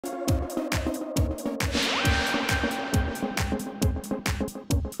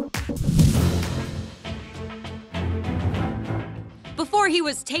he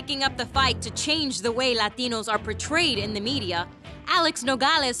was taking up the fight to change the way Latinos are portrayed in the media, Alex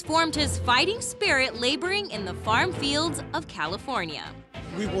Nogales formed his fighting spirit laboring in the farm fields of California.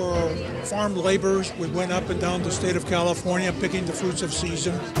 We were farm laborers. We went up and down the state of California picking the fruits of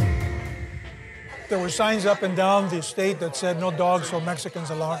season. There were signs up and down the state that said no dogs or Mexicans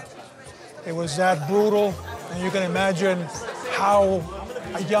allowed. It was that brutal, and you can imagine how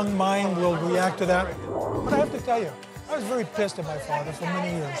a young mind will react to that. But I have to tell you, I was very pissed at my father for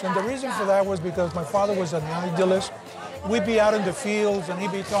many years. And the reason for that was because my father was an idealist. We'd be out in the fields and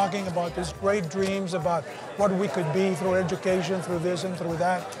he'd be talking about his great dreams about what we could be through education, through this and through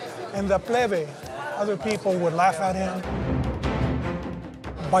that. And the plebe, other people would laugh at him.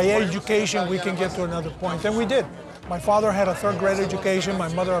 By education, we can get to another point. And we did. My father had a third-grade education, my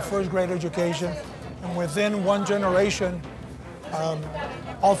mother a first-grade education. And within one generation,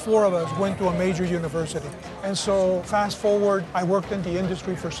 all four of us went to a major university. And so fast forward, I worked in the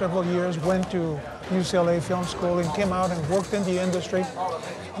industry for several years, went to UCLA Film School and came out and worked in the industry.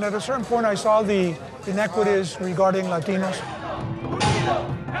 And at a certain point, I saw the inequities regarding Latinos.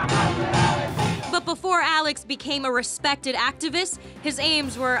 But before Alex became a respected activist, his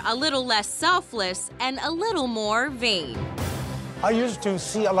aims were a little less selfless and a little more vain. I used to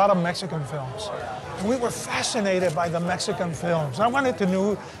see a lot of Mexican films. We were fascinated by the Mexican films. I wanted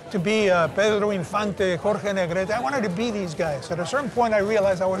to be Pedro Infante, Jorge Negrete. I wanted to be these guys. At a certain point, I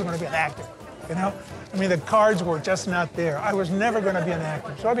realized I wasn't going to be an actor, you know? I mean, the cards were just not there. I was never going to be an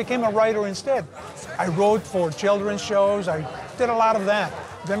actor, so I became a writer instead. I wrote for children's shows. I did a lot of that.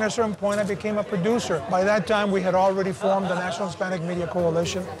 Then at a certain point, I became a producer. By that time, we had already formed the National Hispanic Media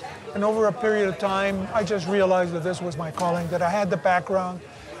Coalition. And over a period of time, I just realized that this was my calling, that I had the background,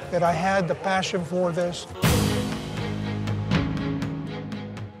 that I had the passion for this.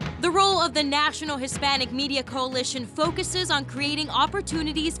 The role of the National Hispanic Media Coalition focuses on creating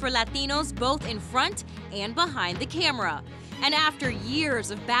opportunities for Latinos both in front and behind the camera. And after years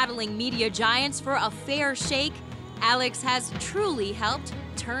of battling media giants for a fair shake, Alex has truly helped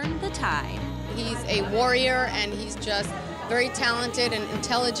turn the tide. He's a warrior, and he's just very talented and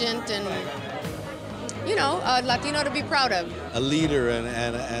intelligent, and you know, a Latino to be proud of. A leader and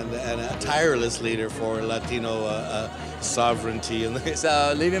a tireless leader for Latino sovereignty. It's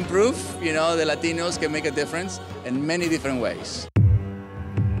a living proof, you know, the Latinos can make a difference in many different ways.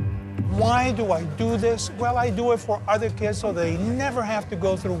 Why do I do this? Well, I do it for other kids so they never have to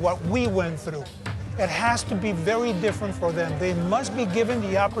go through what we went through. It has to be very different for them. They must be given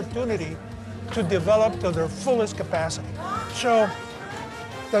the opportunity to develop to their fullest capacity. So,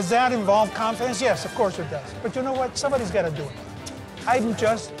 does that involve confidence? Yes, of course it does. But you know what? Somebody's got to do it. I'm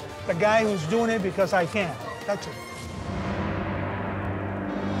just the guy who's doing it because I can. That's it.